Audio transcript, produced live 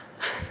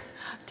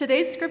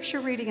Today's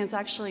scripture reading is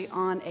actually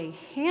on a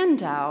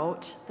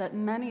handout that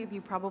many of you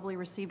probably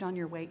received on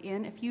your way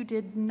in. If you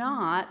did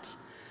not,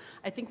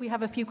 I think we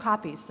have a few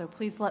copies, so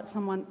please let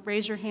someone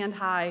raise your hand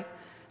high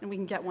and we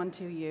can get one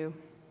to you.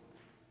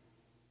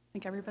 I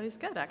think everybody's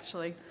good,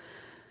 actually.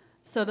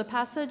 So the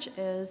passage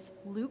is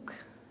Luke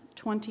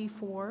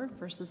 24,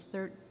 verses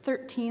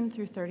 13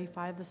 through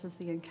 35. This is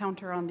the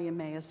encounter on the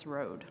Emmaus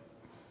road.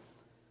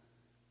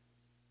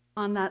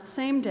 On that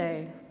same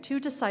day, 2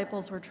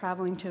 disciples were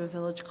traveling to a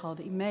village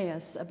called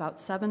Emmaus, about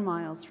 7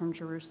 miles from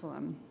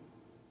Jerusalem.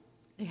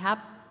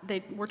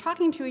 They were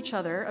talking to each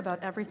other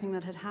about everything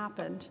that had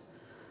happened.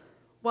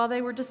 While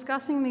they were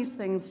discussing these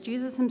things,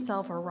 Jesus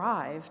himself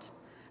arrived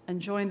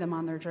and joined them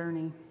on their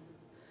journey.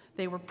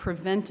 They were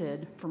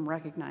prevented from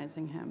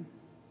recognizing him.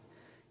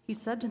 He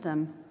said to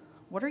them,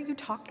 "What are you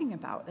talking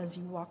about as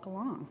you walk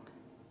along?"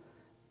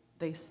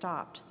 They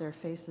stopped, their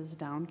faces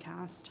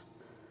downcast.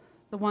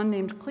 The one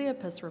named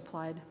Cleopas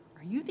replied,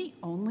 "Are you the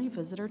only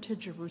visitor to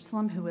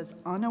Jerusalem who is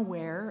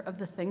unaware of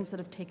the things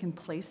that have taken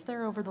place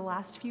there over the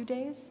last few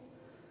days?"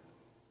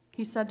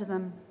 He said to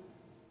them,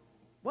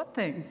 "What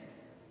things?"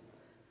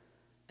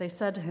 They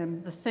said to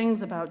him, "The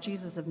things about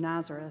Jesus of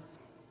Nazareth.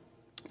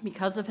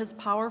 Because of his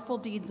powerful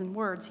deeds and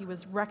words, he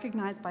was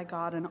recognized by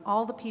God and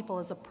all the people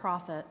as a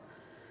prophet.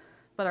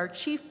 But our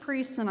chief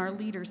priests and our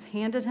leaders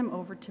handed him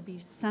over to be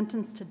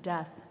sentenced to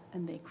death,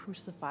 and they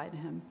crucified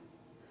him.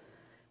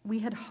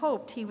 We had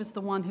hoped he was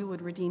the one who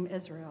would redeem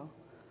Israel.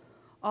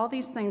 All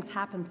these things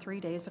happened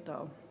 3 days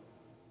ago.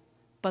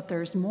 But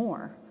there's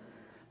more.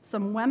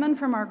 Some women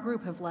from our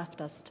group have left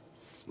us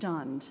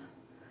stunned.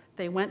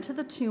 They went to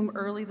the tomb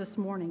early this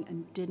morning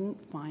and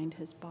didn't find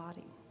his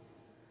body.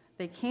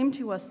 They came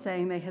to us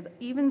saying they had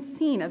even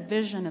seen a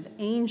vision of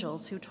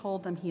angels who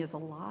told them he is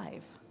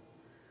alive.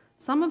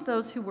 Some of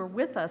those who were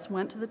with us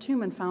went to the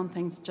tomb and found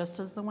things just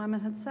as the women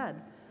had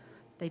said.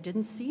 They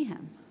didn't see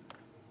him."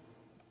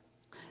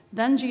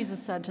 Then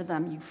Jesus said to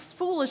them, "You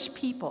foolish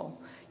people,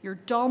 your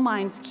dull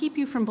minds keep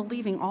you from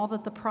believing all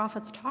that the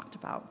prophets talked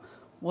about.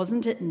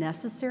 Wasn't it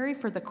necessary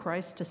for the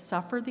Christ to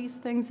suffer these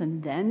things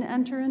and then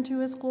enter into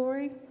his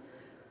glory?"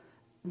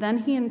 Then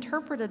he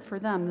interpreted for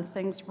them the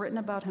things written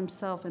about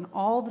himself in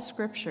all the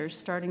scriptures,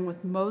 starting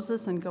with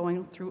Moses and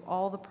going through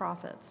all the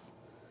prophets.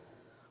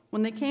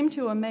 When they came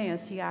to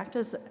Emmaus, he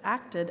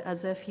acted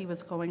as if he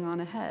was going on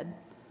ahead.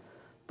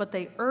 But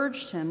they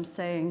urged him,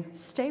 saying,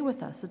 "Stay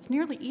with us. It's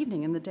nearly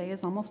evening and the day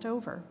is almost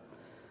over."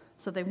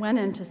 So he went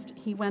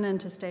in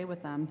to stay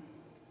with them.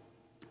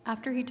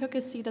 After he took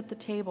his seat at the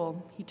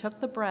table, he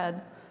took the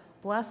bread,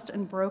 blessed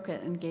and broke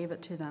it, and gave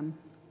it to them.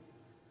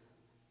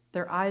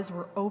 Their eyes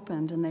were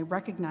opened and they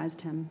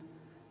recognized him,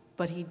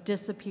 but he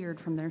disappeared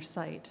from their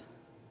sight.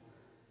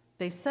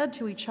 They said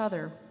to each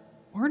other,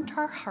 "Weren't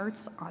our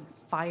hearts on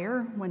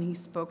fire when he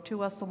spoke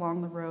to us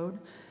along the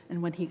road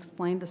and when he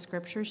explained the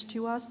scriptures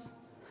to us?"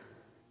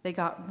 They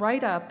got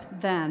right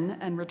up then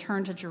and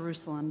returned to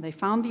Jerusalem. They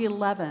found the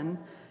 11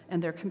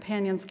 and their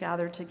companions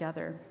gathered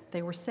together.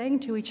 They were saying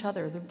to each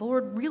other, "The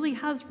Lord really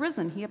has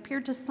risen. He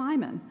appeared to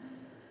Simon."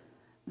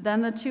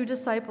 Then the 2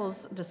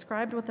 disciples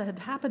described what had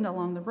happened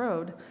along the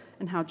road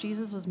and how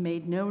Jesus was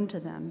made known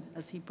to them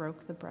as he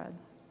broke the bread.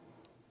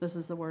 This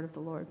is the word of the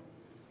Lord.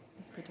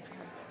 Let's be to God.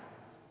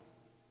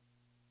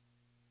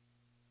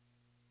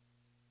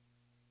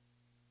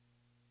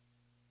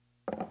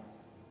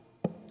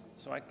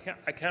 So I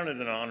count it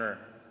an honor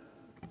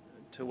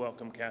to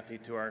welcome Kathy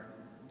to our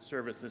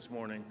service this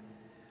morning.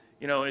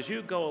 You know, as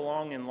you go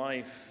along in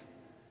life,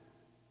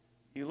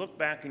 you look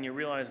back and you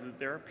realize that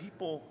there are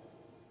people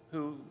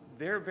who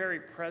their very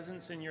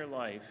presence in your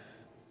life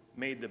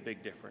made the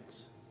big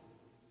difference.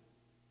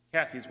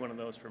 Kathy's one of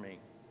those for me.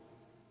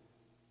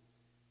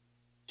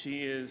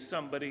 She is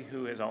somebody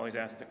who has always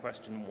asked the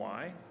question,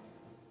 why?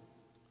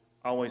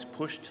 Always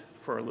pushed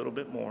for a little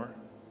bit more.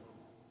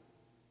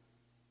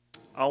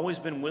 Always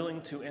been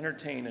willing to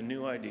entertain a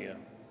new idea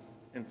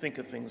and think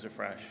of things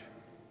afresh.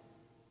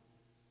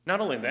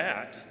 Not only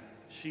that,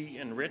 she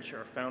and Rich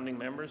are founding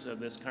members of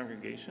this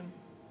congregation.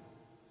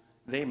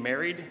 They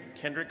married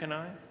Kendrick and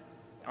I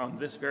on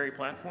this very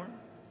platform.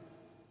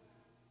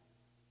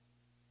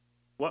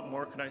 What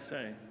more could I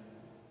say?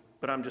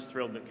 But I'm just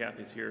thrilled that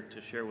Kathy's here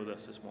to share with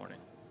us this morning.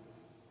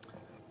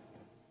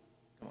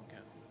 Come on,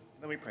 Kathy.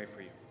 Let me pray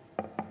for you.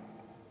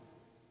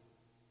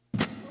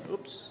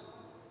 Oops.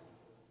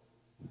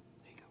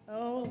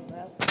 Oh,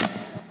 that's...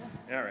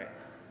 All right.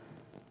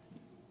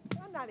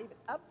 I'm not even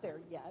up there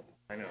yet.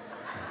 I know.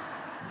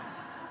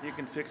 You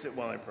can fix it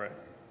while I pray.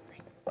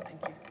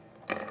 Thank you.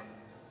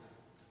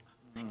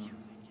 Thank you.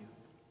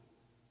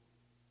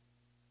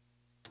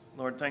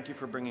 Lord, thank you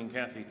for bringing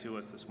Kathy to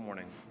us this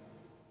morning.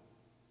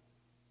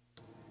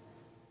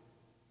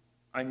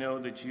 I know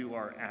that you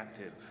are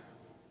active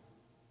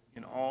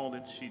in all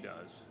that she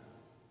does.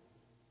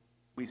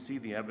 We see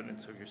the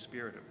evidence of your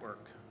Spirit at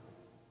work.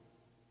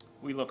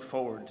 We look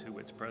forward to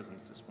its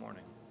presence this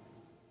morning.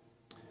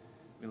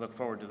 We look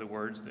forward to the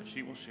words that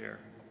she will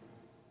share.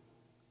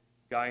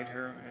 Guide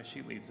her as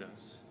she leads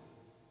us.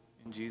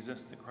 In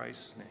Jesus the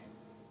Christ's name,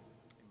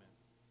 amen.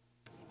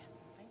 Amen.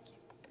 Thank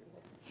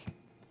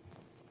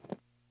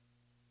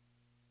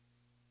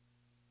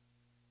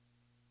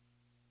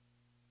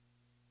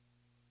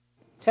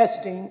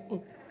Testing.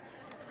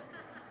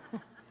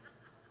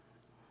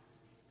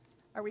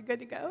 Are we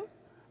good to go?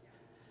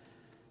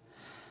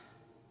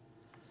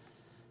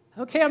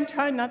 Okay, I'm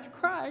trying not to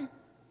cry.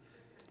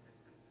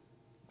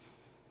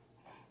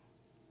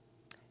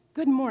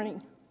 Good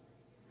morning.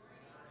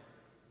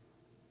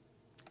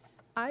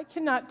 I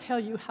cannot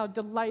tell you how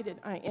delighted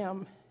I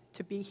am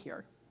to be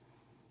here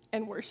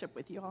and worship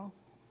with you all.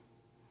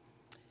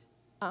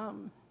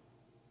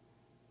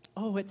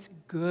 Oh, it's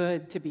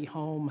good to be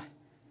home.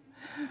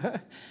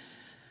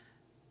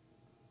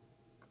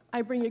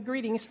 I bring you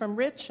greetings from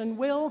Rich and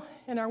Will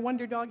and our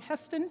wonder dog,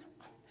 Heston.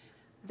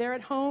 They're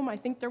at home. I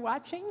think they're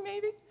watching,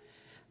 maybe.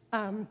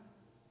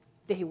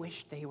 They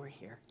wish they were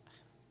here.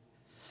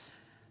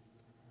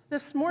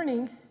 This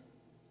morning,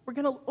 we're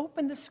going to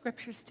open the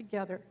scriptures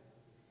together.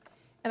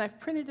 And I've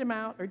printed them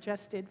out, or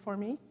Jess did for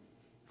me,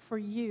 for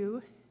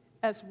you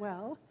as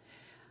well,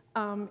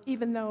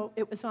 even though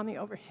it was on the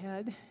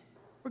overhead.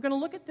 We're going to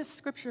look at this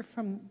scripture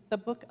from the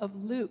book of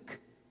Luke,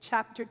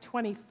 chapter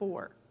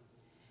 24.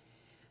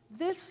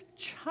 This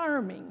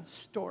charming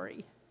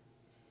story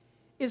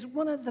is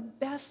one of the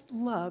best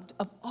loved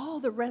of all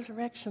the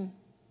resurrection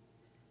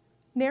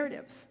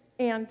narratives,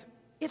 and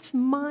it's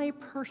my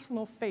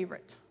personal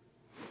favorite.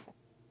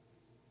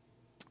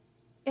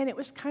 And it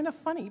was kind of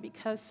funny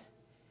because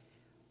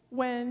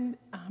when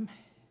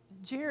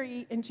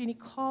Jerry and Jeannie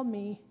called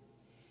me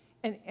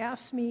and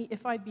asked me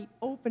if I'd be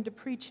open to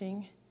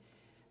preaching,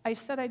 I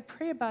said I'd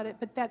pray about it,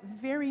 but that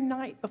very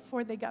night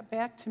before they got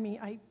back to me,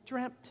 I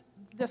dreamt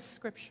this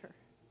scripture.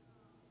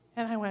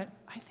 And I went,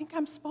 I think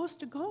I'm supposed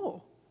to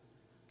go,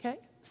 okay?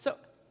 So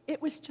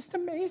it was just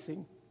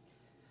amazing.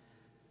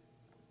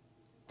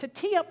 To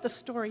tee up the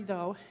story,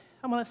 though,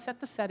 I'm going to set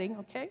the setting,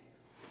 okay?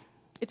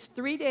 It's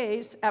 3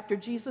 days after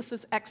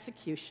Jesus'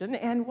 execution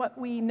and what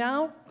we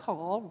now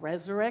call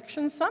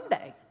Resurrection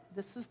Sunday.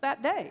 This is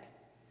that day.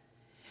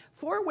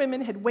 4 women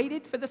had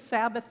waited for the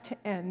Sabbath to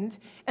end,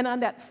 and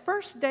on that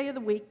first day of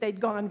the week, they'd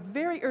gone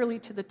very early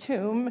to the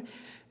tomb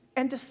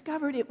and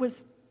discovered it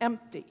was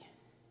empty.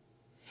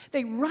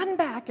 They run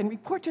back and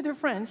report to their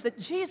friends that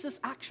Jesus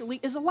actually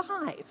is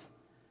alive.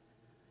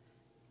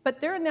 But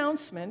their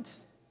announcement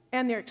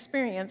and their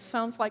experience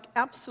sounds like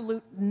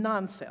absolute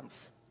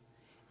nonsense,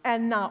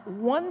 and not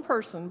one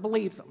person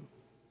believes them.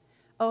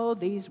 Oh,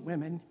 these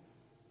women.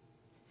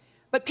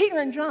 But Peter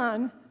and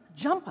John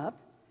jump up,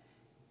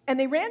 and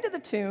they ran to the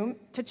tomb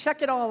to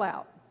check it all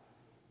out.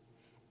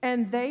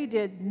 And they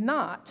did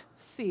not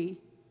see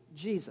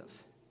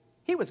Jesus.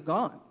 He was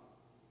gone.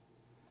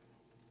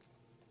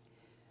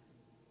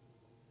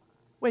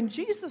 When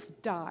Jesus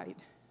died,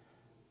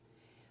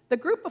 the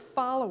group of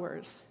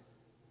followers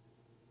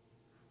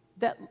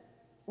that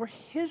were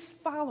his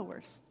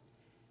followers,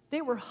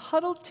 they were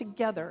huddled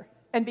together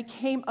and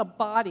became a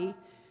body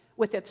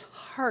with its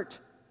heart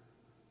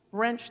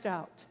wrenched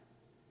out.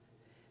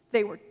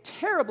 They were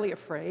terribly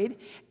afraid,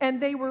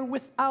 and they were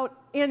without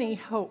any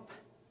hope.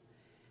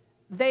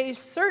 They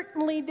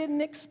certainly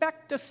didn't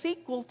expect a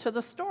sequel to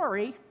the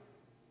story,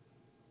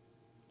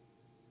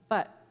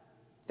 but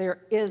there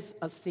is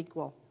a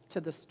sequel to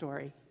the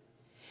story.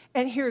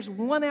 And here's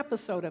one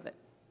episode of it.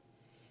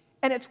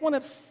 And it's one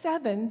of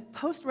 7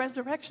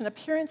 post-resurrection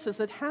appearances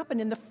that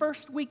happened in the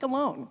first week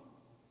alone.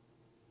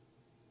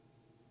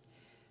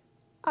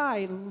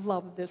 I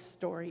love this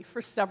story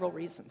for several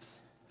reasons.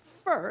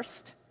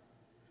 First,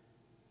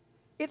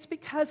 it's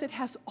because it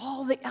has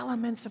all the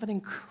elements of an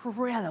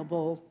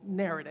incredible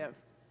narrative.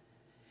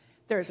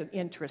 There's an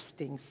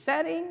interesting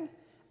setting,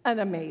 an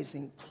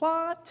amazing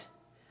plot,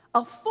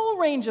 a full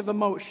range of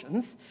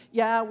emotions.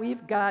 Yeah,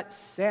 we've got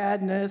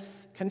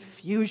sadness,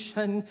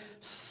 confusion,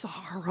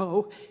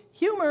 sorrow,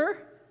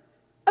 humor,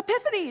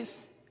 epiphanies,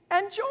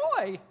 and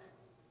joy.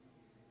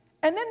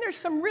 And then there's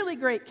some really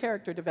great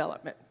character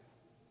development.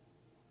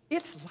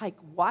 It's like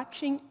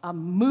watching a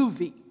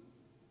movie.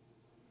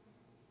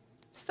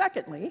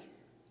 Secondly,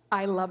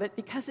 I love it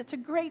because it's a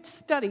great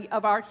study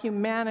of our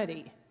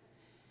humanity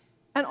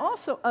and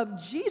also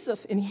of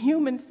Jesus in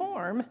human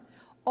form,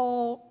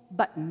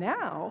 but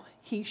now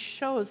he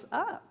shows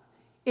up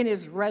in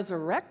his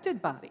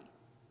resurrected body.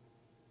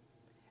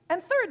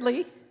 And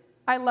thirdly,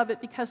 I love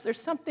it because there's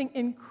something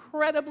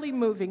incredibly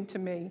moving to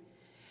me.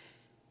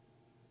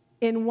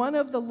 In one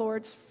of the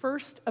Lord's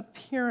first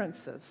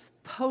appearances,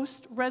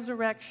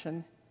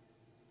 post-resurrection,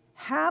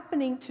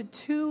 happening to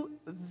 2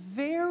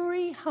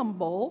 very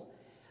humble,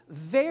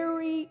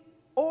 very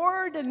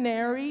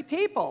ordinary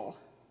people.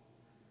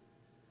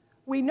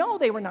 We know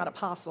they were not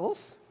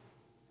apostles,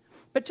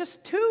 but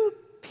just 2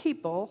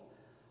 people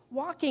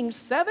walking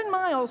 7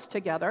 miles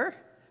together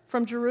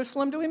from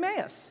Jerusalem to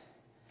Emmaus,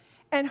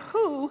 and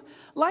who,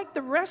 like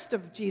the rest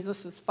of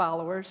Jesus'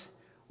 followers,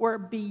 were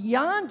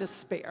beyond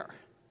despair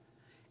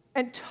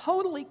and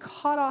totally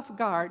caught off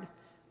guard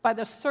by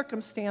the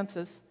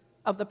circumstances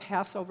of the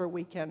Passover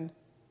weekend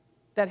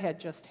that had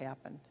just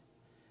happened.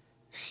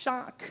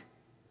 Shock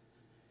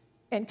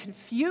and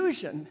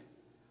confusion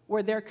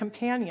were their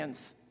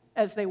companions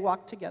as they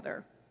walked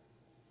together.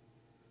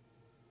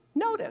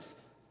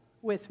 Notice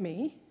with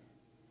me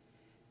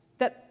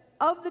that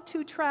of the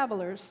two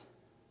travelers,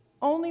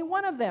 only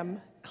one of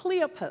them,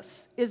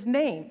 Cleopas, is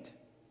named.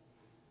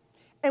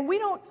 And we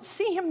don't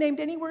see him named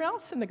anywhere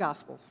else in the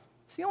Gospels.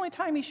 It's the only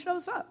time he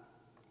shows up.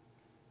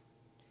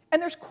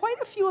 And there's quite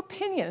a few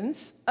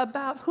opinions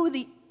about who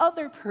the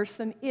other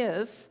person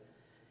is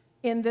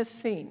in this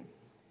scene.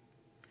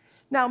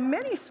 Now,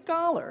 many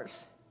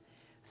scholars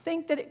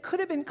think that it could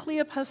have been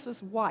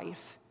Cleopas's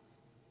wife,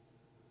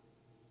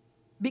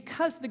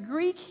 because the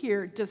Greek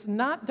here does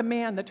not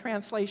demand the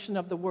translation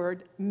of the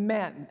word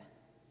men.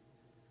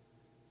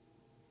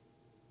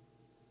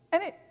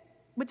 And it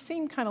would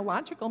seem kind of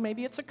logical.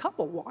 Maybe it's a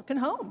couple walking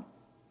home,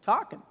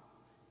 talking,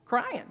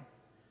 crying,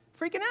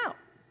 freaking out.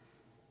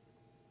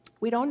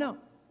 We don't know.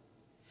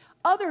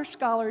 Other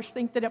scholars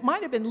think that it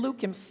might have been Luke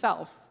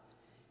himself,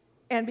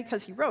 and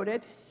because he wrote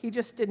it, he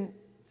just didn't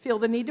feel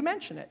the need to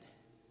mention it.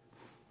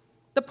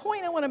 The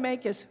point I want to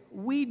make is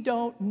we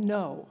don't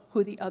know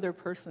who the other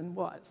person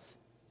was.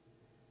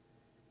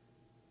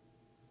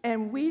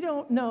 And we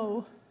don't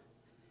know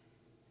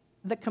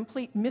the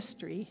complete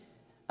mystery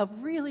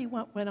of really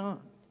what went on.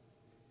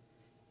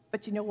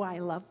 But you know why I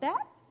love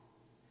that?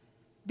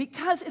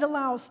 Because it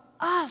allows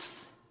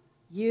us,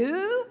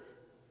 you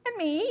and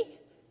me,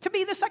 to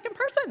be the second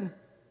person.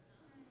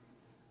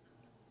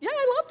 Yeah,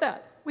 I love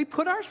that. We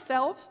put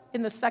ourselves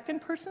in the second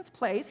person's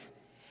place,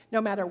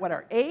 no matter what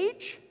our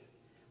age,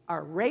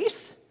 our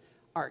race,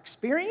 our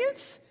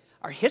experience,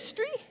 our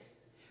history.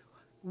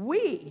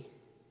 We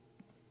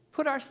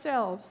put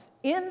ourselves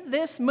in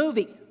this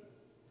movie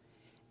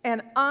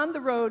and on the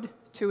road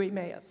to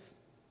Emmaus.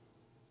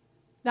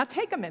 Now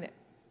take a minute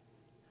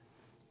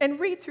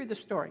and read through the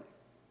story.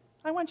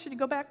 I want you to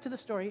go back to the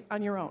story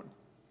on your own.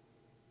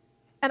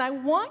 And I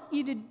want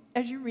you to,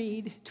 as you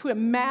read, to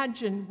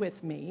imagine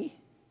with me,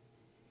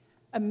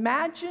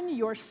 imagine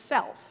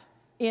yourself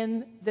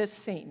in this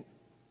scene.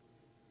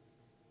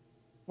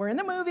 We're in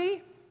the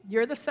movie,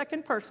 you're the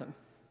second person.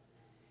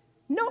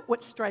 Note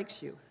what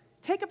strikes you.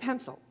 Take a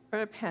pencil or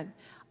a pen.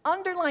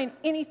 Underline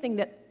anything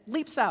that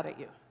leaps out at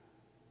you.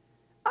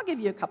 I'll give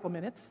you a couple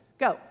minutes.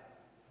 Go.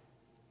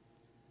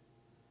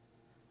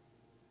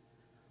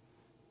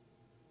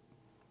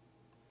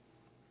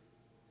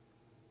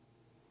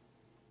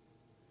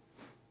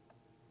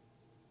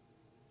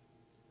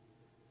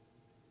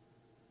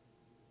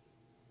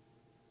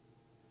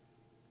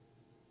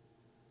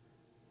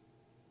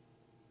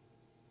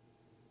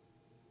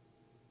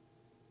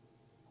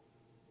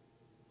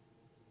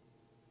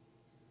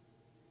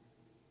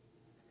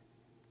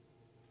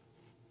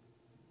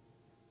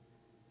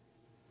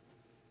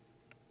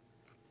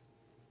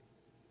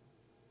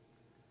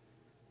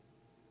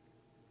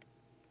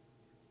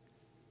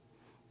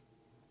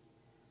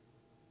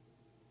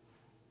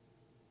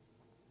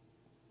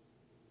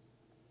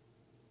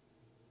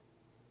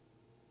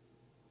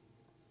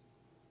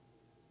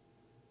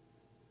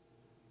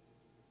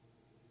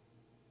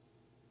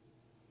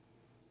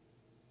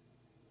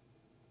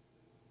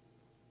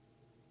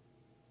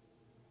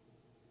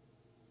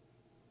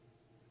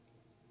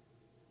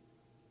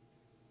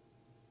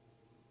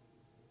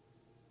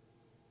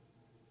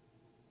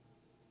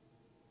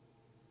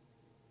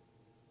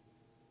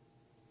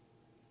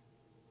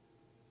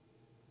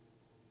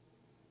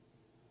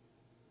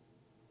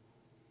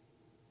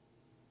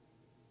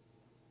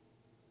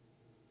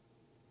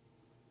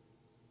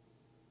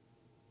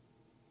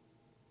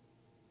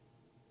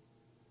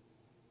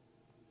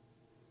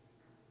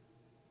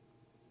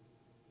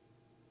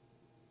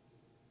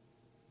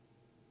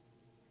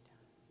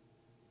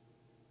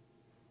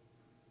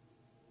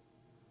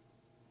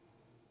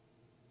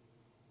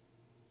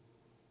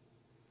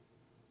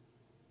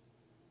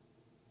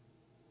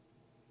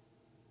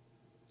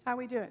 How are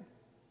we doing?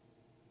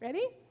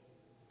 Ready?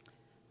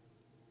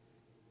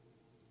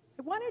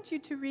 I wanted you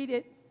to read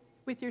it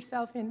with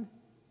yourself in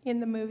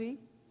the movie.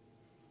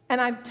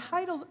 And I've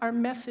titled our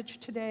message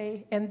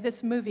today and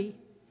this movie,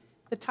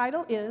 the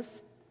title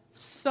is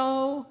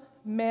So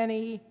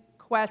Many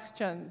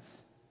Questions.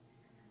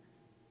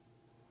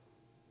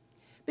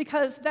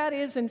 Because that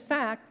is, in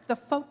fact, the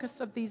focus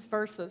of these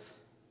verses.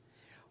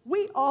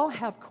 We all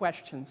have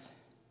questions.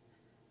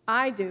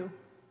 I do,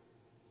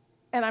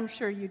 and I'm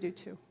sure you do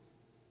too.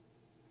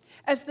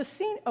 As the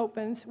scene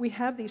opens, we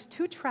have these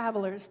two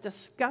travelers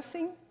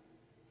discussing,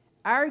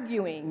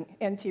 arguing,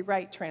 N.T.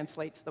 Wright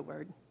translates the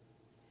word,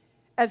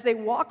 as they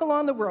walk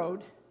along the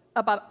road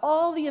about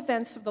all the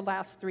events of the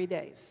last 3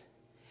 days.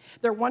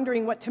 They're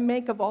wondering what to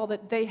make of all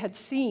that they had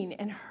seen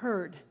and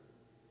heard.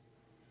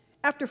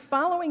 After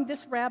following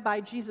this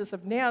rabbi, Jesus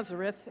of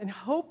Nazareth, and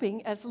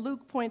hoping, as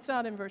Luke points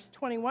out in verse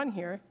 21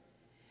 here,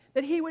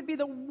 that he would be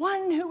the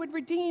one who would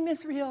redeem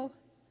Israel,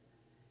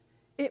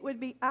 it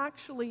would be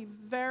actually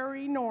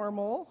very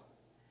normal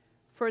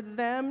for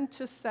them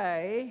to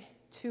say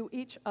to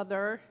each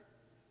other,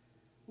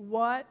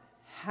 "What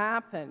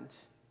happened?"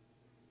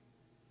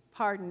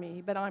 Pardon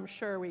me, but I'm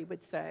sure we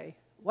would say,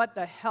 "What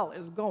the hell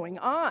is going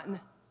on?"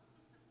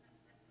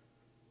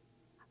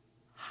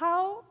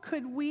 How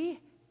could we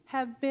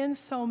have been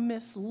so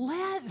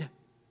misled?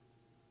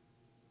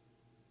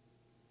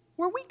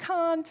 Were we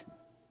conned?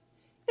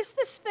 Is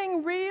this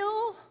thing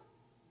real?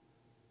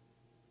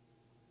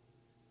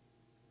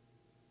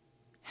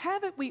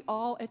 Haven't we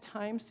all at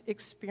times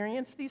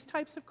experienced these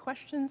types of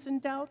questions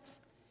and doubts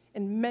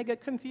and mega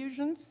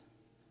confusions?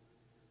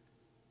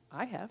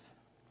 I have.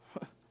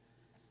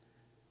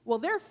 Well,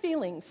 their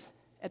feelings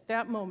at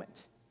that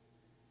moment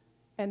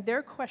and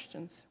their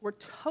questions were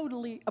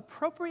totally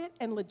appropriate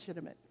and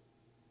legitimate.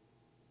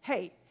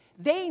 Hey,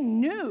 they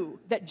knew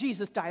that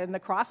Jesus died on the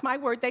cross. My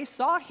word, they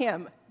saw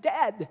him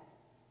dead.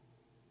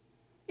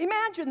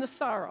 Imagine the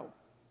sorrow.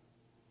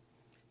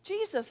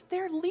 Jesus,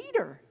 their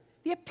leader,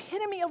 the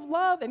epitome of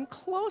love and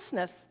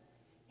closeness,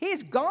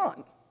 he's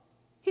gone.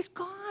 He's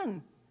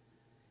gone.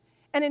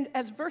 And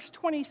as verse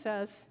 20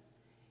 says,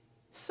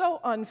 so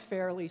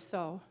unfairly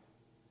so,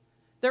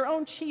 their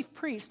own chief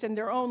priest and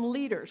their own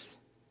leaders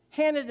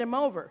handed him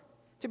over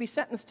to be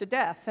sentenced to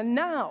death. And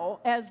now,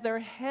 as their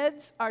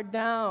heads are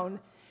down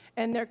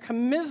and they're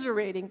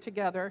commiserating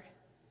together,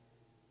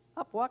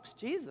 up walks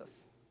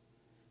Jesus,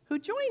 who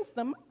joins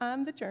them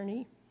on the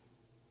journey.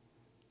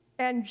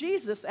 And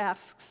Jesus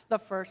asks the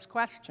first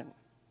question.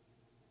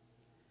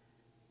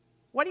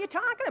 What are you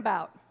talking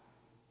about?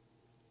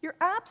 You're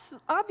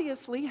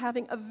obviously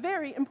having a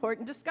very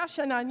important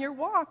discussion on your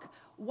walk.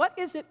 What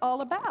is it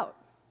all about?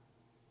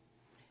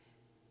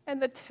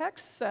 And the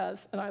text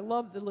says, and I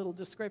love the little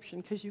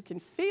description because you can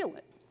feel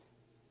it.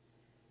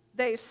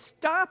 They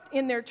stopped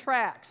in their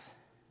tracks.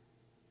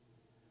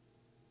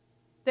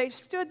 They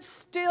stood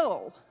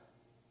still,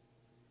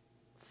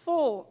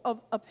 full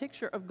of a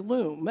picture of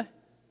gloom.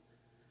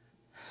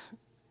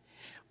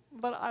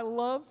 But I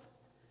love,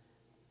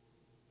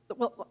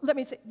 well, let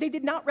me say, they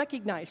did not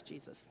recognize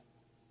Jesus.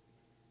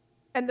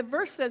 And the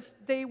verse says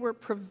they were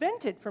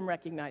prevented from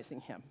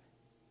recognizing him.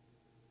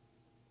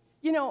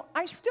 You know,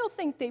 I still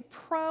think they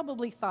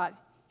probably thought,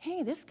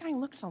 hey, this guy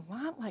looks a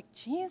lot like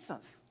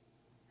Jesus.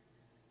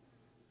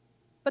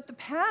 But the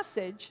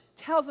passage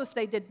tells us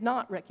they did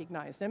not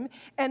recognize him.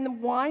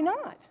 And why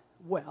not?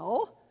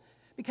 Well,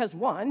 because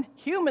one,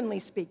 humanly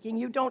speaking,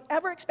 you don't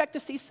ever expect to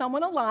see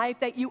someone alive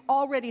that you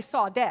already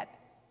saw dead.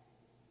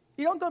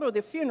 You don't go to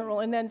the funeral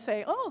and then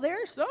say, oh,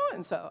 there's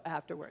so-and-so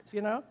afterwards,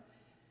 you know?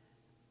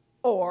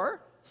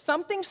 Or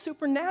something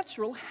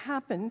supernatural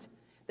happened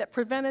that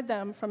prevented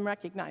them from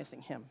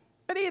recognizing him.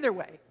 But either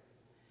way,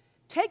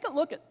 take a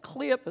look at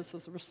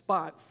Cleopas'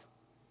 response.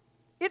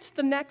 It's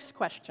the next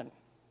question.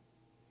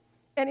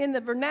 And in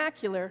the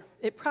vernacular,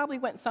 it probably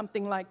went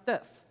something like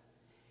this.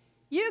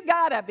 You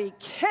gotta be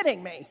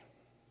kidding me.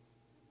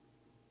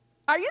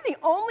 Are you the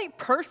only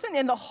person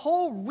in the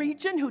whole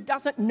region who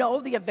doesn't know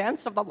the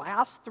events of the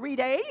last 3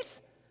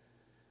 days?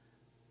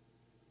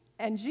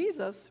 And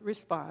Jesus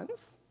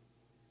responds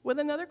with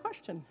another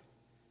question.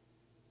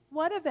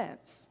 What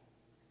events?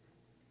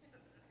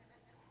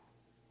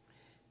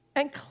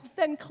 And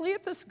then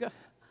Cleopas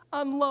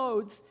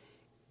unloads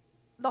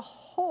the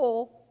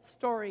whole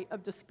story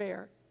of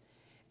despair.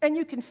 And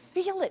you can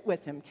feel it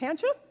with him,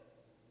 can't you?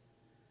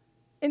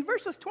 In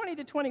verses 20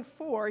 to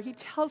 24, he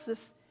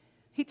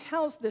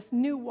tells this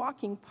new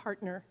walking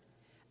partner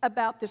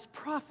about this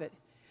prophet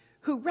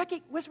who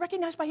was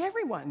recognized by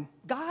everyone,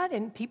 God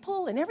and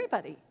people and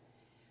everybody,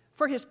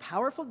 for his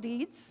powerful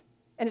deeds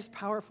and his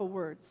powerful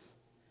words.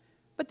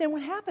 But then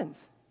what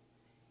happens?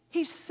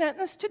 He's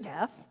sentenced to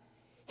death.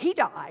 He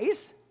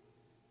dies,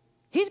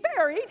 he's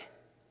buried,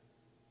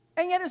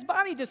 and yet his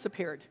body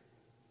disappeared.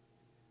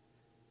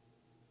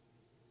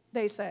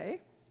 They say,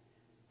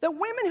 the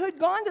women who'd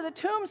gone to the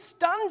tomb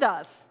stunned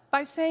us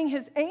by saying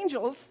his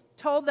angels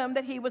told them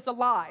that he was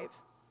alive.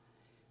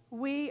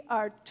 We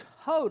are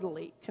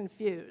totally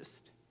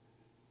confused.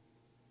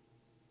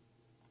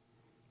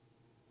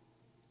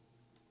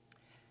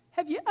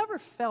 Have you ever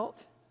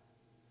felt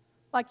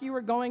like you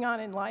were going on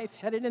in life,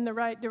 headed in the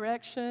right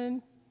direction,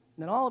 and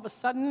then all of a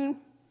sudden,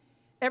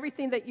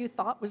 everything that you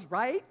thought was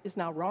right is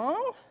now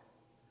wrong?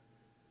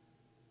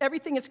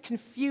 Everything is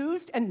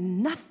confused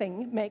and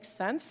nothing makes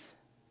sense.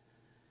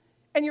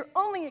 And your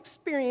only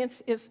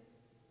experience is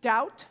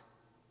doubt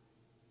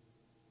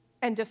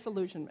and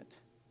disillusionment.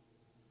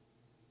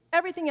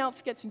 Everything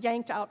else gets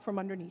yanked out from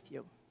underneath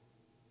you.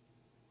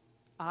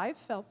 I've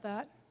felt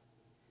that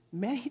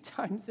many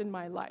times in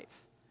my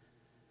life.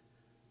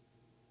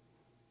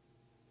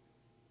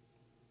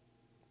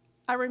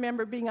 I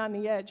remember being on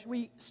the edge.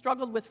 We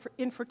struggled with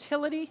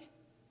infertility.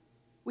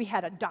 We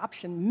had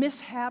adoption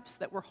mishaps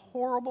that were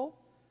horrible.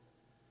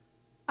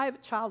 I have a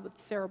child with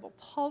cerebral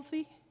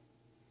palsy.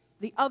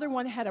 The other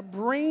one had a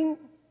brain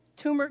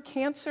tumor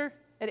cancer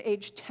at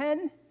age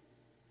 10.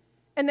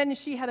 And then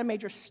she had a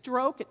major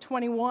stroke at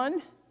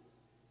 21.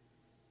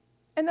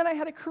 And then I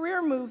had a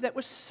career move that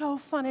was so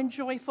fun and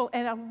joyful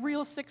and a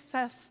real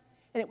success,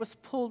 and it was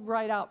pulled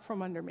right out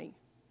from under me.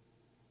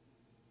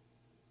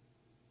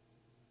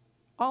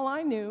 All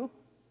I knew,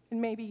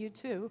 and maybe you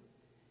too,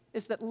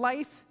 is that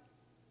life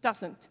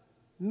doesn't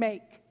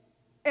make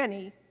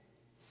any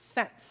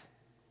sense.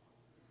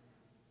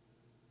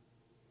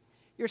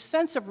 Your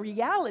sense of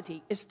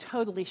reality is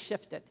totally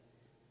shifted.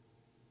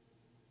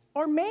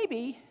 Or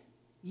maybe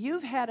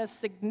you've had a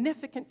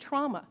significant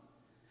trauma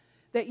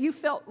that you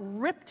felt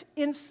ripped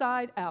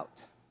inside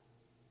out,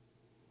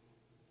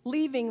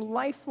 leaving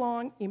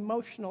lifelong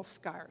emotional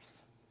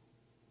scars.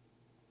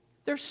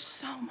 There's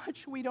so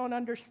much we don't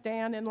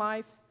understand in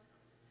life,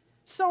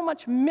 so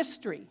much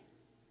mystery,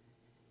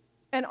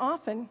 and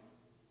often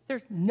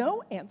there's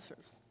no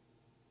answers.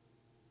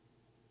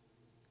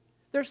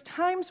 There's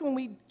times when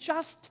we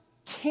just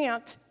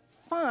can't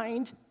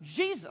find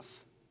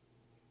Jesus.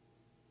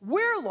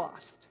 We're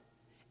lost.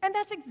 And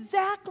that's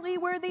exactly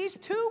where these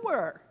two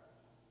were.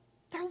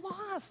 They're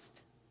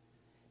lost.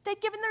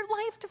 They'd given their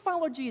life to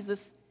follow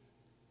Jesus,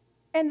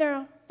 and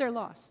they're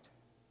lost.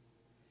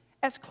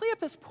 As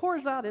Cleopas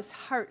pours out his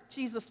heart,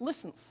 Jesus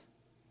listens.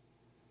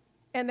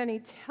 And then he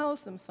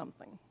tells them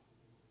something.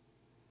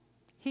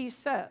 He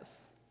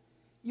says,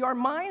 "Your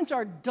minds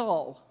are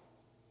dull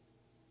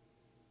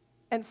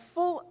and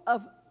full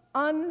of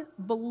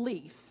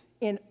unbelief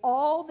in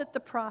all that the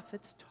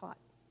prophets taught."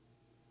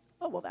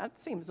 Oh, well, that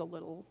seems a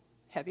little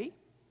heavy.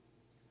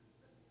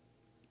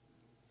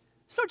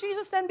 So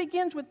Jesus then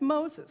begins with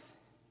Moses,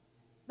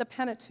 the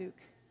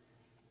Pentateuch,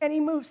 and he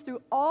moves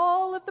through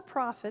all of the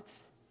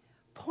prophets,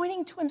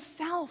 pointing to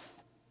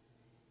himself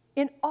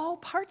in all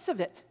parts of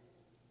it.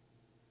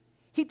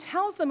 He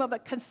tells them of a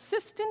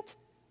consistent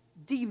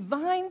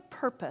divine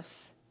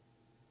purpose,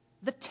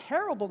 the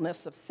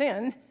terribleness of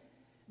sin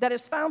that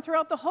is found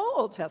throughout the whole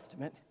Old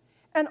Testament,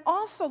 and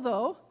also,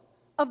 though,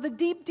 of the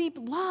deep, deep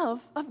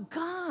love of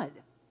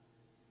God.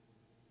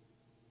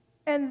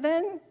 And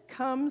then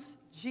comes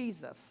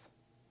Jesus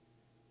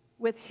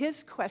with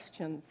his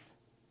questions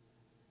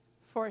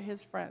for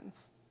his friends.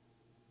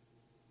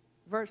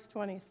 Verse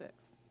 26.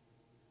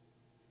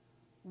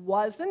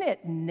 Wasn't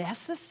it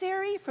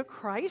necessary for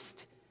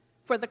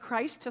the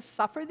Christ to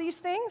suffer these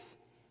things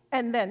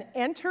and then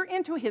enter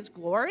into his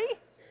glory?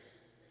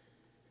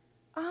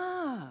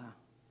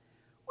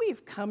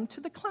 We've come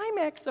to the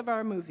climax of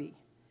our movie,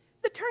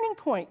 the turning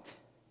point,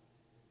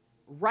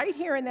 right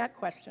here in that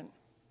question.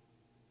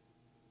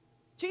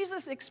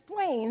 Jesus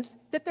explains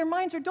that their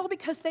minds are dull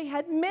because they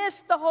had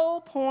missed the whole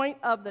point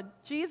of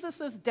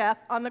Jesus'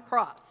 death on the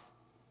cross.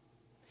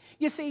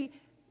 You see,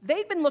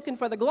 they'd been looking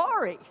for the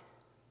glory,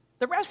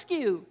 the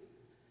rescue,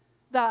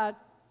 the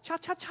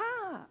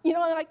cha-cha-cha,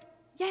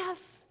 yes.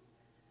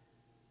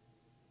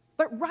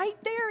 But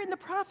right there in the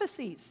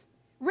prophecies,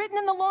 written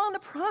in the law and the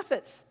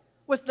prophets,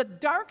 was the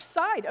dark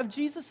side of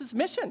Jesus'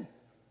 mission.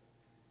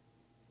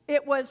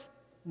 It was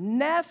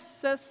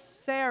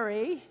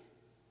necessary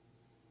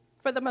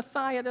for the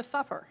Messiah to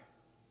suffer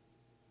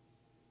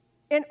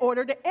in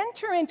order to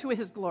enter into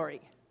his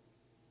glory.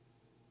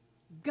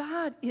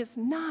 God is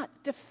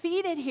not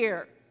defeated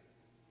here.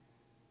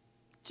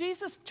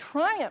 Jesus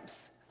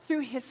triumphs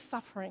through his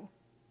suffering.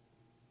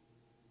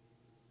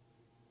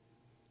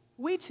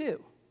 We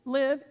too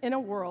live in a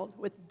world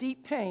with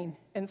deep pain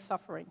and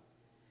suffering.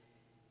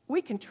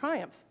 We can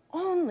triumph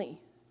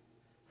only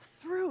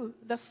through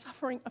the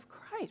suffering of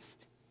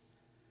Christ.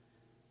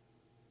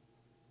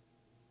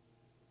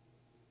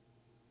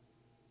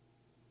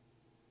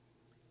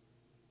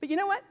 But you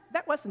know what?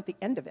 That wasn't the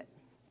end of it.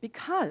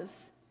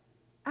 Because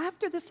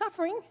after the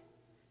suffering,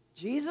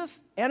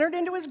 Jesus entered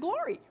into his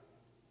glory.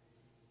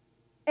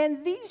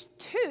 And these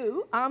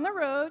two on the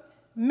road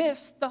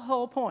missed the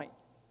whole point.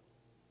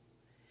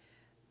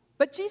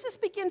 But Jesus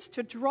begins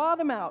to draw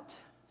them out,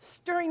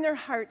 stirring their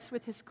hearts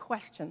with his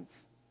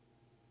questions.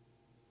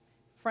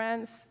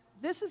 Friends,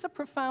 this is a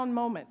profound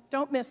moment.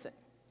 Don't miss it.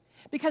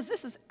 Because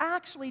this is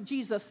actually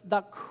Jesus,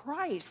 the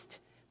Christ,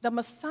 the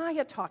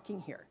Messiah,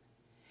 talking here.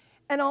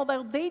 And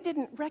although they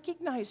didn't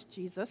recognize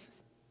Jesus,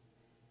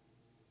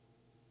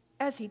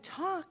 as he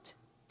talked,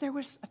 there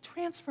was a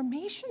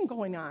transformation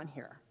going on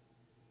here.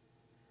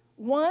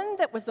 One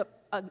that was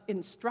an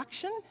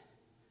instruction,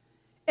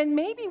 and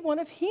maybe one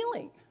of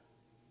healing.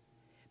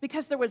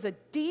 Because there was a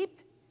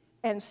deep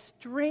and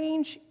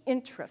strange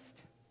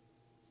interest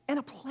and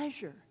a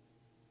pleasure,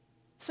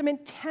 some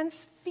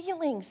intense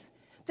feelings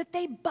that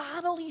they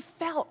bodily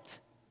felt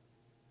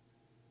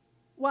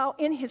while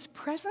in his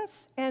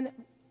presence and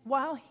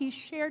while he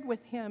shared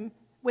with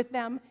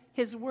them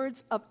his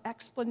words of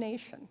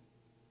explanation.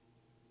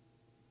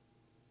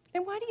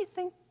 And why do you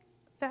think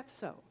that's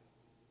so?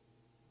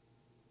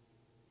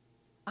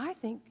 I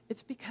think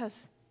it's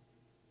because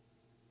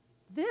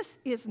this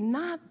is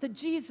not the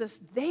Jesus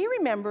they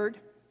remembered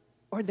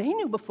or they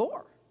knew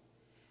before,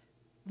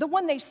 the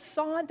one they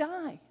saw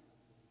die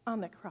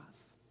on the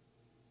cross.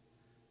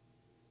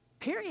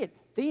 Period.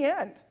 The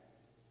end.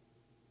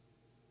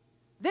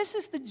 This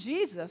is the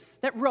Jesus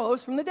that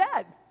rose from the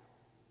dead.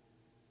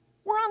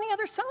 We're on the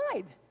other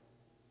side.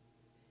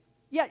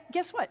 Yet,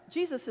 guess what?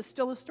 Jesus is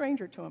still a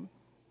stranger to them.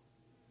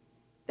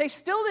 They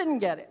still didn't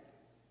get it.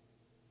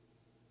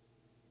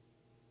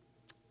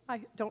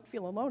 I don't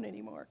feel alone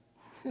anymore.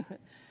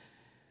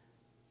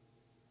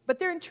 But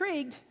they're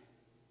intrigued,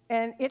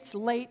 and it's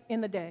late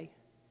in the day.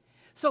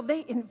 So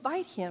they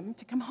invite him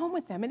to come home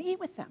with them and eat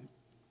with them.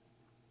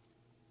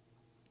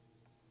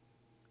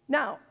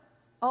 Now,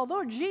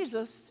 although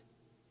Jesus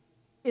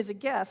is a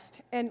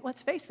guest, and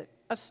let's face it,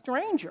 a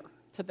stranger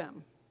to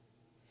them,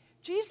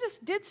 Jesus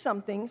did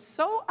something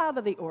so out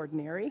of the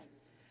ordinary,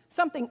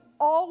 something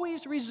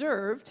always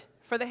reserved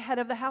for the head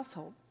of the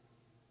household.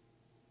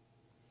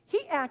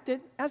 He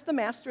acted as the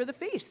master of the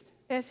feast,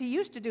 as he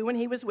used to do when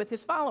he was with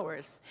his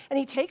followers. And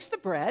he takes the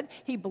bread,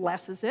 he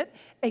blesses it,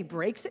 he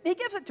breaks it, and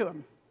he gives it to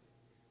them.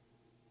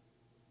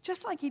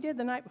 Just like he did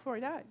the night before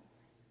he died.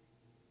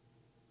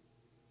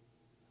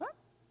 Huh?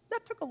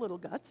 That took a little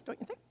guts, don't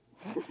you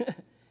think?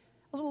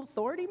 A little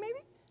authority, maybe?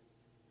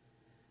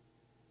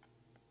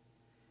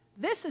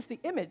 This is the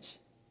image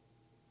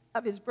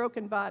of his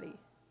broken body,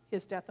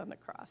 his death on the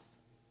cross.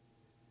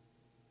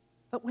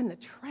 But when the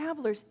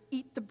travelers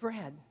eat the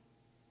bread,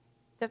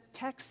 the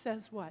text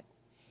says what?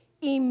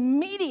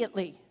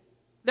 Immediately,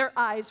 their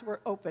eyes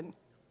were open,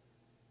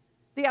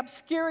 the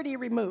obscurity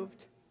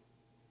removed.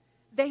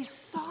 They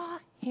saw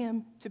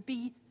him to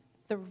be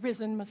the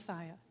risen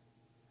Messiah.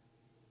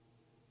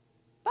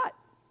 But,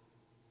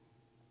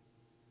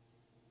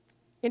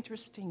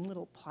 interesting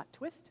little plot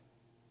twist,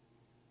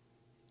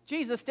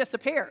 Jesus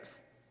disappears.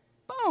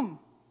 Boom.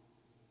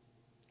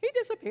 He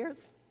disappears.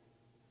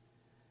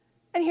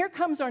 And here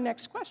comes our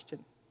next question.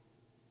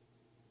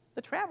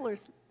 The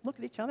travelers look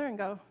at each other and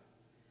go,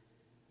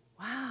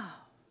 wow.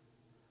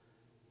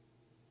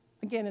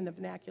 Again in the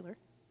vernacular,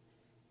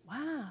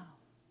 wow.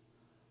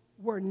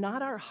 Were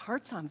not our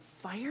hearts on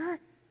fire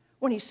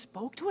when he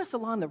spoke to us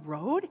along the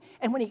road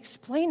and when he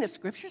explained the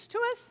scriptures to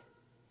us?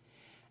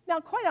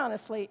 Now, quite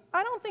honestly,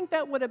 I don't think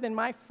that would have been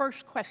my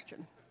first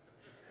question.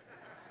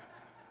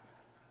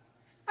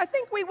 I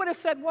think we would have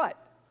said what?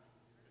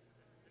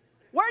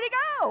 Where'd he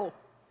go?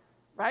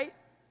 Right?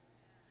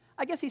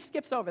 I guess he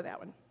skips over that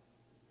one.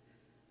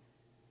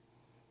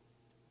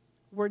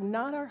 Were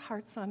not our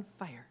hearts on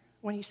fire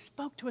when he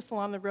spoke to us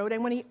along the road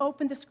and when he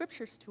opened the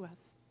scriptures to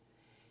us?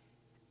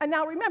 And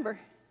now remember,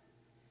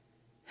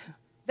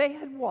 they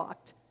had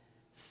walked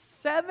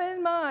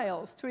 7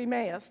 miles to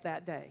Emmaus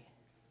that day.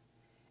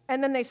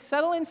 And then they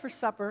settle in for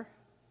supper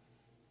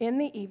in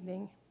the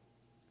evening.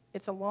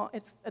 It's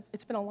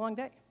been a long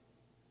day.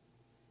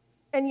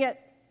 And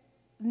yet,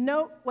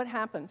 note what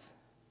happens.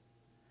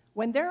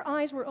 When their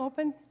eyes were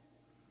open,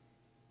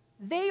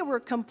 they were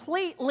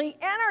completely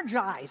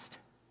energized.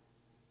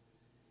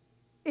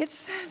 It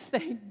says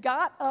they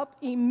got up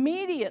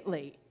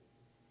immediately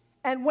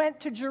and went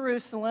to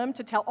Jerusalem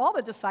to tell all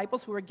the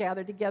disciples who were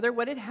gathered together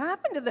what had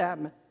happened to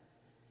them.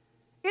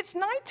 It's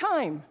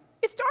nighttime.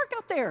 It's dark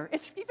out there.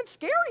 It's even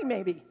scary,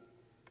 maybe.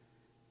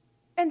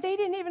 And they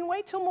didn't even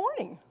wait till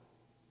morning.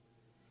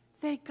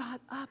 They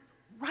got up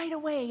right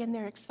away in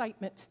their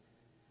excitement.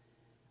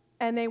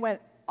 And they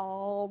went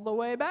all the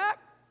way back,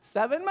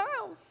 7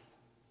 miles.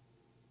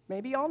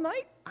 Maybe all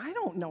night. I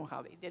don't know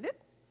how they did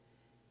it.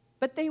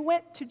 But they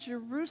went to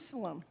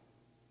Jerusalem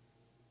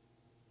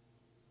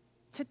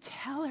to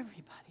tell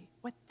everybody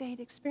what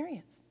they'd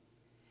experienced.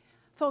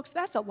 Folks,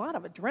 that's a lot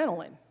of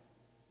adrenaline.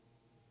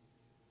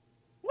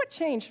 What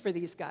changed for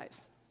these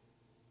guys,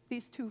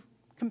 these two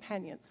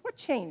companions? What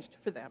changed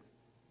for them?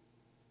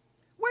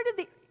 Where did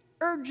the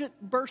urgent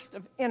burst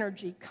of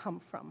energy come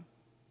from?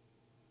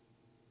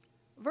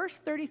 Verse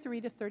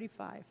 33 to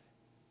 35.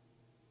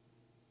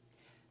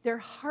 Their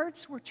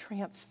hearts were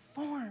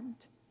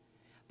transformed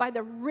by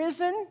the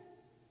risen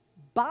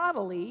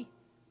bodily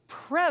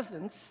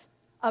presence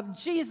of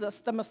Jesus,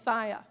 the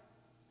Messiah.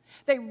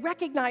 They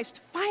recognized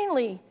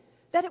finally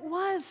that it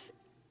was,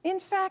 in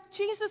fact,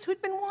 Jesus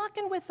who'd been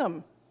walking with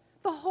them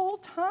the whole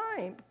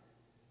time.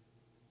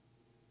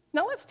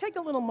 Now let's take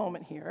a little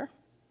moment here.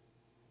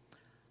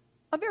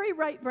 A very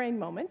right brain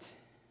moment.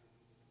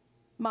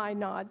 My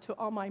nod to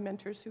all my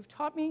mentors who've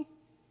taught me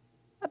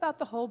about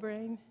the whole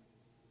brain.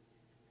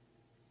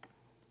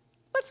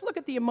 Let's look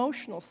at the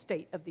emotional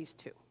state of these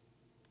two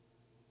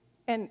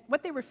and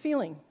what they were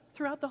feeling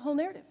throughout the whole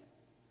narrative.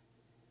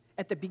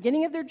 At the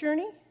beginning of their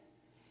journey,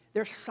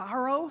 their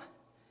sorrow,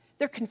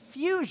 their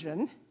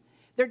confusion,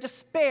 their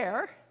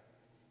despair,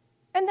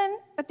 and then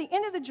at the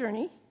end of the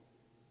journey,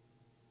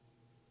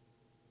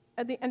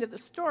 at the end of the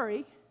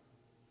story,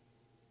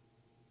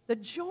 the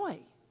joy,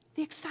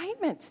 the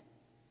excitement,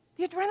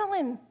 the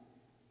adrenaline,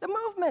 the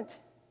movement.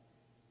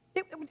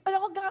 It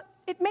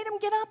made them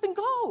get up and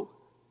go.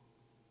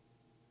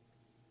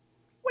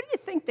 What do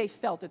you think they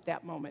felt at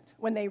that moment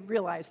when they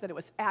realized that it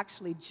was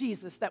actually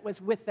Jesus that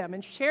was with them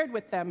and shared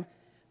with them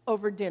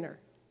over dinner?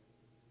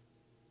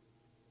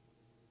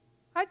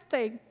 I'd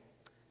say,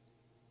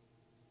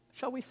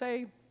 shall we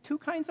say, 2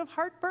 kinds of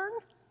heartburn?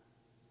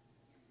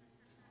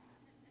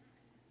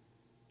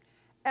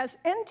 As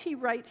N.T.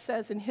 Wright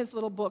says in his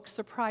little book,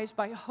 Surprised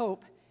by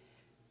Hope,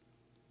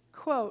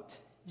 quote,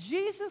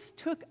 Jesus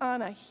took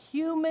on a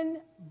human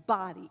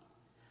body,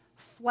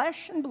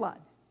 flesh and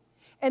blood,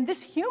 and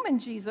this human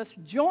Jesus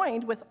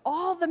joined with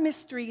all the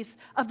mysteries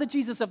of the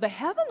Jesus of the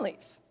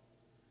heavenlies,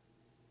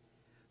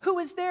 who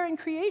was there in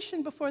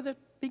creation before the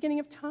beginning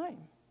of time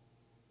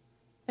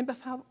and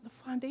before the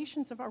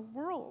foundations of our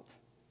world.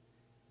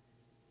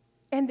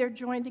 And they're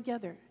joined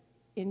together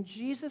in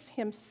Jesus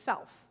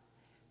himself.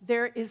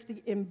 There is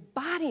the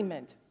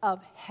embodiment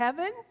of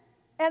heaven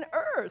and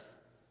earth.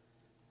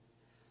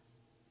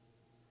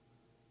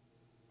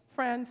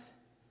 Friends,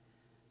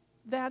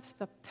 that's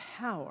the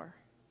power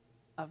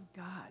of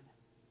God.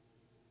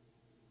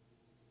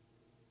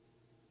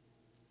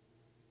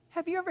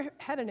 Have you ever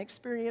had an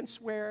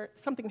experience where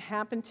something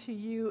happened to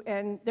you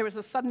and there was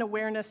a sudden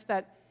awareness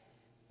that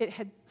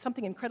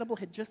something incredible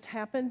had just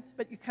happened,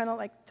 but you kind of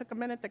like took a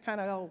minute to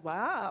kind of go,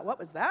 wow, what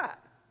was that?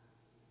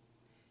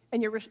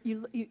 And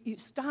you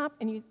stop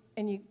and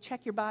you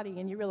check your body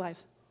and you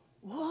realize,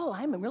 whoa,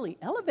 I'm really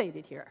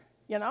elevated here,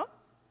 you know?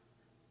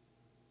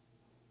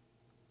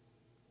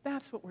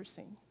 That's what we're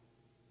seeing.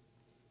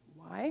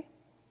 Why?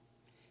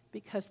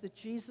 Because the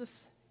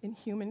Jesus in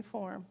human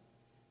form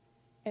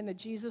and the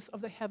Jesus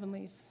of the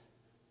heavenlies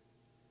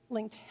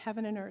linked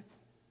heaven and earth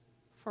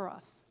for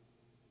us,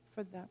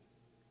 for them.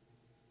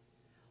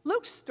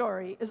 Luke's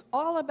story is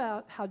all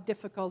about how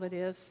difficult it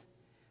is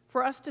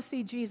for us to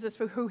see Jesus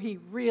for who he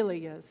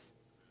really is.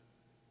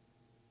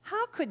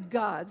 How could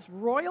God's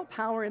royal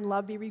power and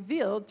love be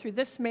revealed through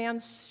this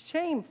man's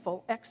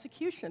shameful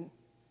execution?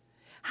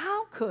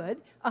 How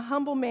could a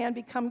humble man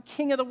become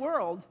king of the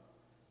world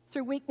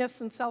through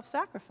weakness and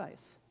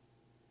self-sacrifice?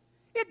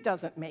 It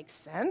doesn't make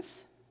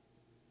sense.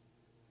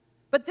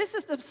 But this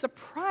is the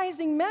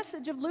surprising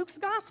message of Luke's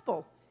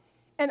gospel.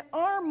 And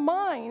our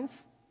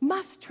minds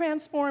must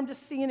transform to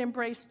see and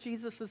embrace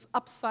Jesus'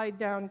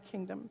 upside-down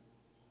kingdom.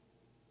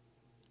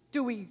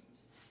 Do we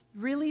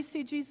really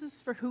see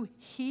Jesus for who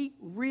he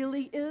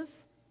really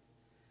is?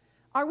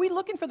 Are we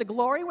looking for the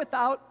glory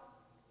without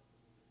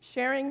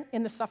sharing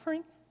in the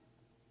suffering?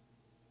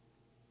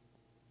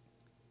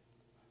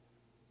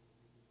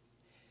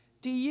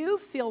 Do you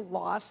feel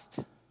lost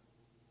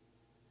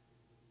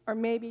or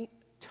maybe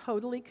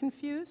totally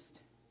confused?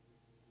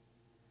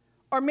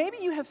 Or maybe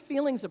you have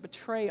feelings of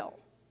betrayal,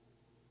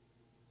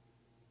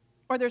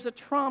 or there's a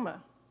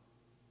trauma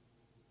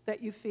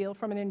that you feel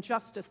from an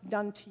injustice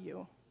done to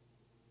you.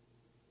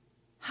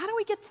 How do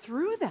we get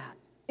through that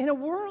in a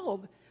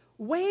world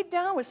weighed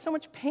down with so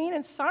much pain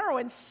and sorrow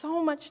and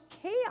so much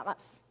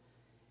chaos?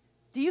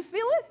 Do you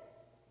feel it?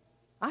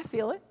 I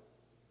feel it.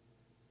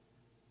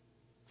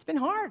 It's been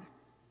hard.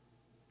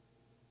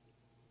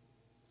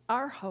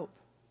 Our hope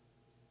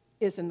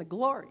is in the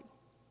glory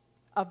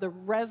of the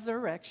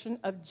resurrection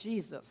of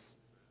Jesus.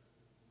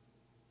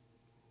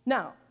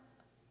 Now,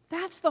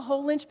 that's the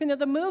whole linchpin of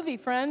the movie,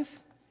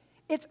 friends.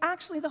 It's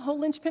actually the whole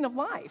linchpin of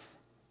life.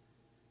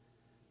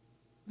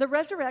 The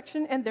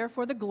resurrection and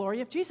therefore the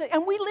glory of Jesus.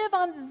 And we live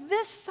on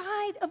this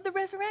side of the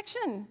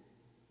resurrection.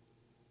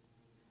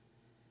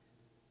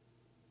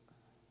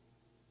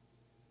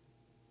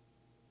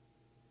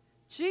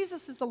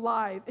 Jesus is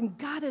alive and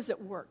God is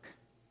at work.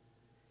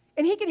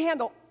 And he can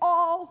handle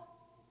all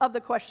of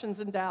the questions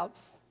and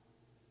doubts,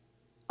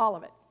 all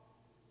of it.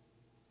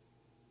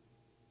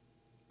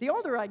 The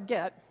older I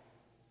get,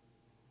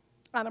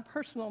 on a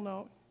personal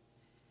note,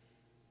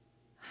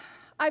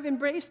 I've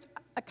embraced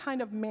a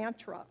kind of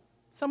mantra.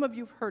 Some of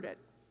you have heard it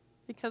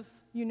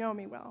because you know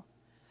me well.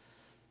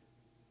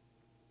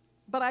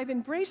 But I've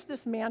embraced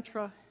this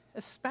mantra,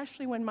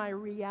 especially when my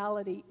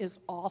reality is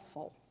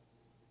awful.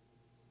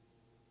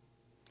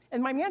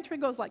 And my mantra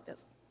goes like this: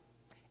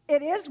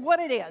 it is what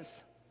it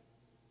is.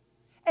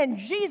 And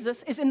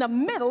Jesus is in the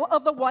middle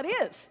of the what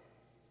is.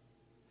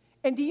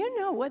 And do you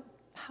know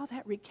how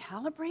that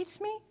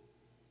recalibrates me?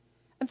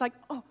 It's like,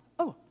 oh.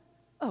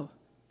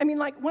 I mean,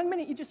 like, one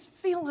minute you just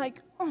feel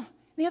like, oh.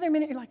 The other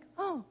minute you're like,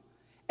 oh.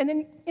 And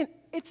then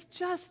it's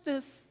just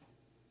this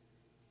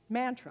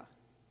mantra.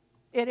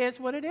 It is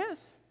what it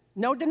is.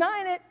 No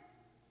denying it.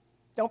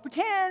 Don't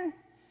pretend.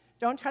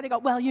 Don't try to go,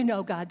 well, you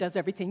know God does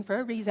everything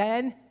for a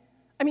reason.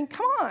 I mean,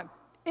 come on.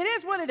 It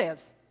is what it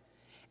is.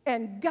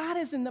 And God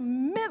is in the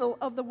middle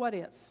of the what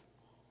is.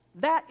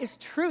 That is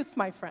truth,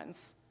 my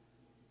friends.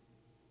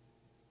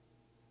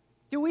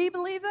 Do we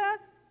believe that?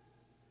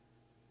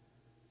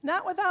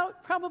 Not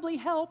without probably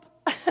help.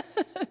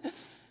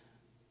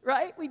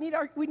 Right? We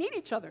need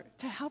each other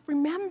to help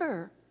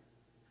remember.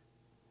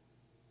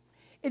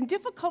 In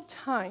difficult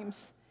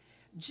times,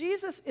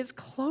 Jesus is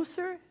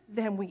closer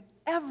than we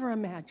ever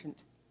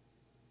imagined.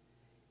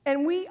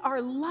 And we are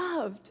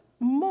loved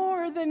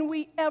more than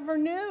we ever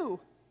knew.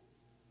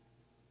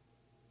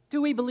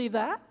 Do we believe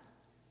that?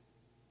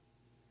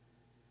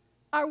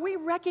 Are we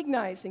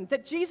recognizing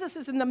that Jesus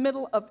is in the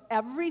middle of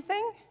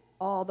everything?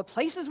 All the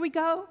places we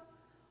go,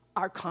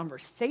 our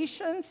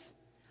conversations,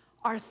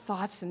 our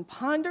thoughts and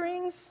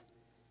ponderings,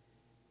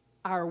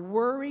 our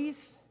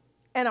worries,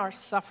 and our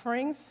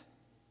sufferings?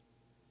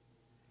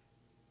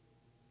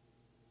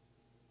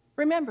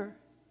 Remember,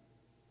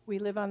 we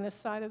live on this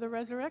side of the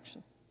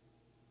resurrection.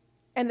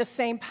 And the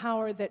same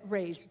power that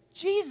raised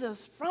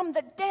Jesus from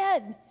the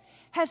dead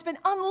has been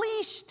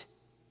unleashed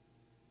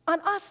on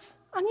us,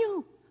 on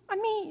you,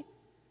 on me,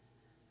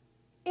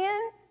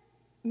 in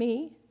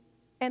me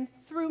and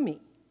through me,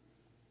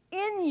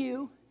 in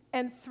you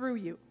and through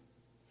you.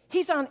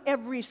 He's on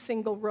every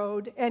single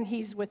road, and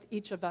he's with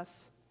each of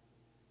us.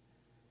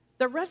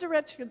 The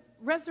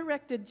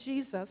resurrected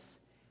Jesus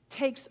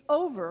takes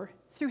over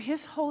through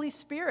his Holy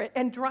Spirit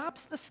and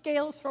drops the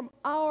scales from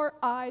our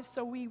eyes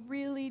so we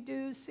really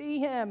do see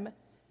him.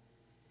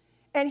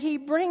 And he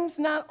brings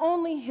not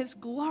only his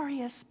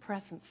glorious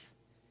presence,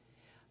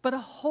 but a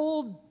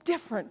whole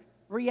different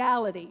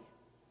reality.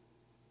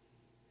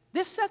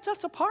 This sets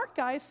us apart,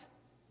 guys,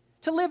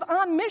 to live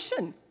on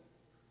mission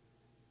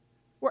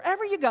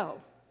wherever you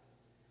go,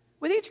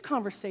 with each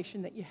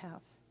conversation that you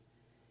have,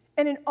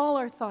 and in all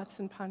our thoughts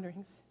and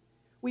ponderings.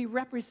 We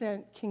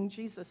represent King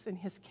Jesus in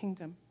his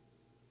kingdom.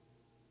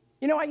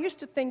 You know, I used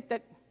to think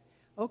that,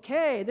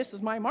 okay, this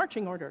is my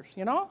marching orders,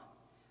 you know?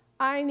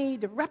 I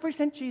need to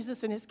represent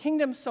Jesus in his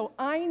kingdom, so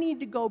I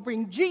need to go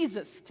bring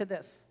Jesus to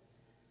this.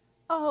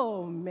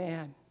 Oh,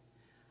 man,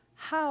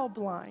 how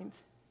blind.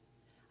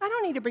 I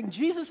don't need to bring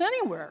Jesus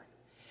anywhere.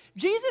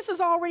 Jesus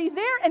is already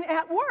there and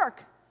at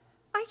work.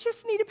 I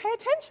just need to pay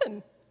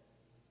attention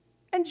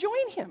and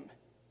join him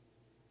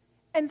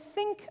and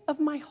think of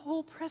my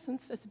whole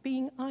presence as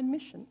being on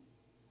mission.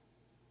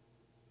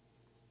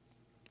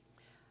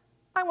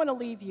 I want to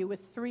leave you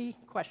with 3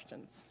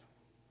 questions.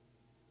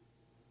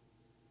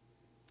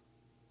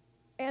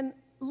 And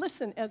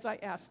listen as I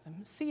ask them.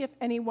 See if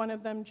any one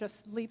of them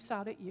just leaps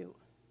out at you.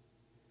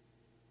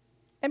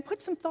 And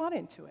put some thought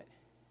into it.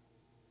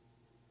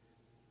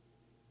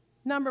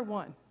 Number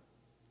 1,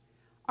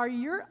 are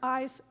your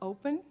eyes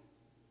open?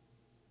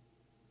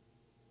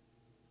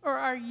 Or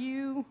are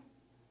your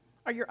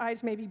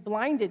eyes maybe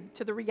blinded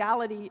to the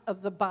reality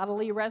of the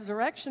bodily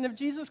resurrection of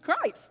Jesus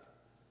Christ?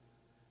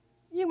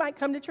 You might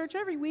come to church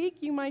every week,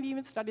 you might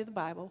even study the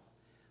Bible,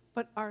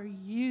 but are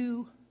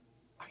your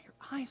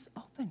eyes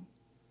open?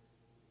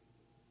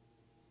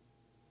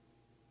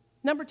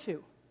 Number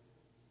 2,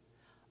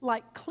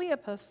 like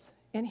Cleopas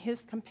and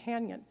his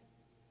companion,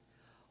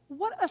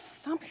 what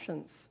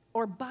assumptions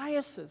or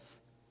biases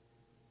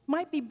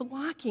might be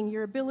blocking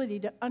your ability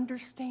to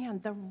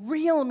understand the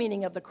real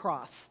meaning of the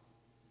cross,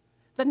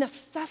 the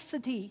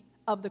necessity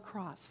of the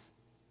cross?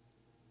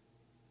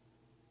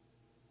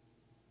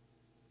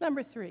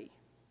 Number 3,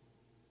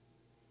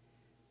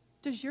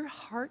 does your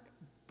heart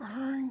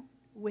burn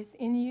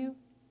within you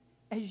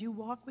as you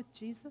walk with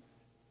Jesus?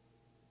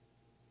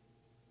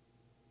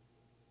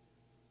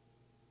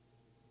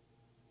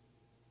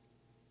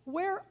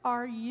 Where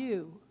are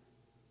you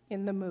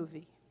in the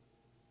movie?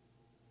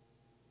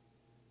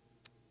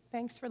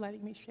 Thanks for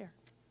letting me share.